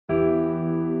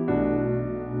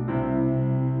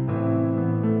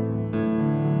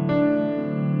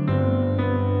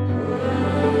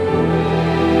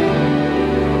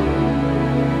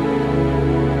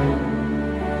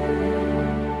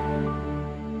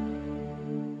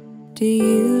Do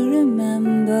you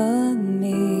remember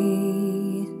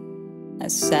me? I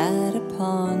sat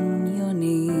upon your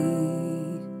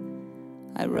knee.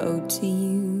 I wrote to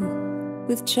you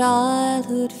with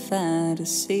childhood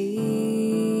fantasies.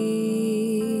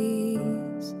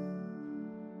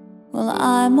 Well,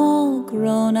 I'm all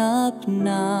grown up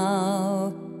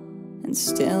now and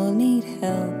still need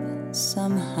help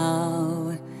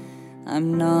somehow.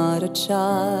 I'm not a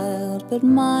child, but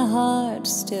my heart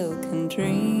still can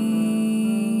dream.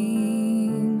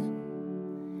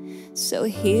 So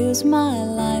here's my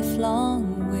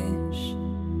lifelong wish,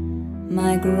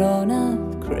 my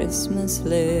grown-up Christmas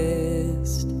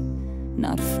list.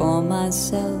 Not for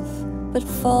myself, but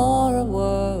for a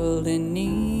world in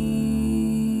need.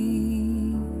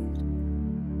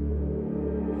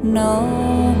 No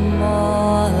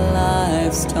more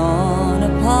lives torn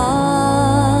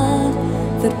apart,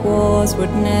 that wars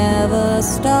would never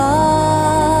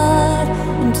start,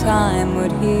 and time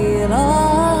would heal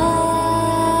us,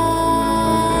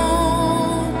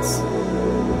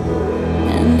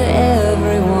 and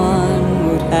everyone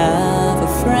would have a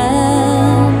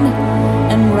friend,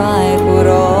 and right would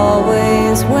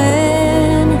always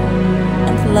win,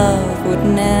 and love would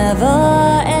never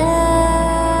end.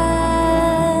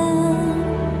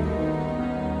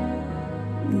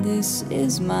 This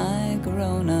is my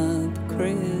grown-up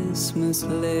Christmas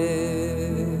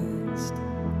list.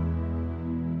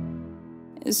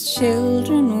 As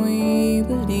children we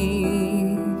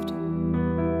believed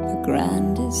the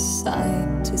grandest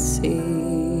sight to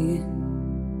see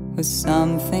was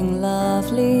something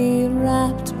lovely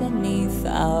wrapped beneath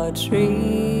our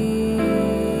tree.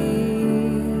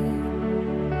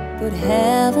 But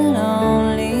heaven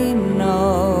only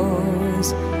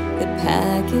knows that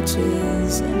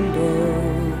packages and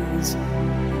doors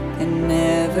can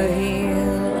never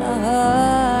heal a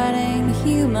hurting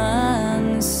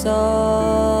human soul.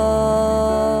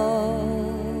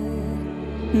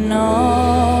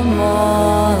 No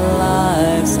more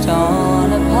lives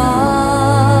torn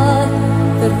apart,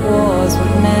 that wars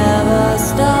would never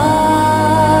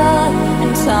start,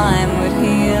 and time would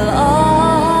heal us,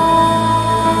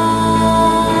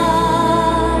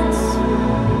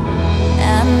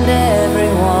 and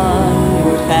everyone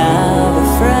would have a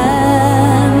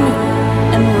friend,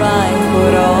 and right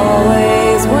would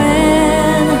always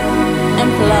win,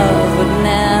 and love would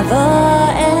never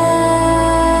end.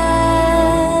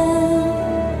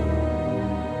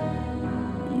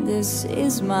 This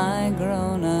is my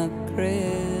grown-up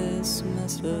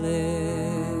Christmas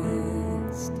list.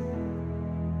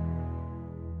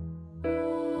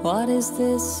 What is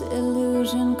this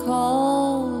illusion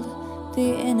called?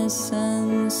 The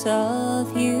innocence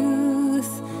of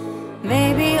youth.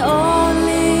 Maybe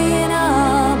only in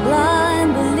our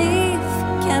blind belief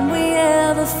can we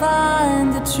ever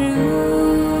find the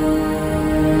truth.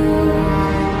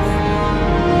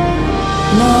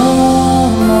 No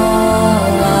more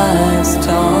lives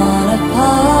torn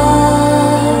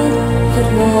apart, that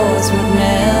wars would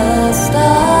never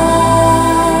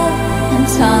start, and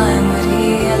time would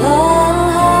heal all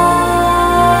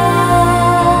hearts,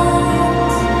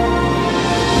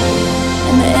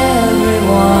 and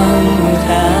everyone would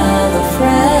have a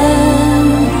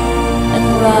friend, and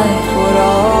right would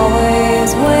always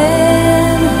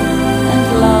win, and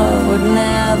love would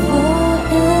never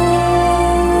end.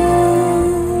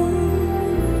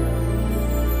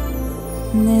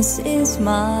 This is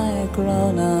my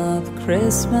grown-up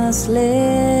Christmas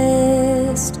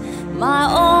list, my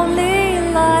only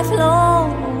lifelong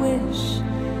wish.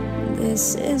 This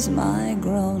is my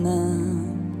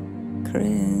grown-up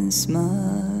Christmas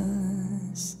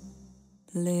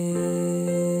list.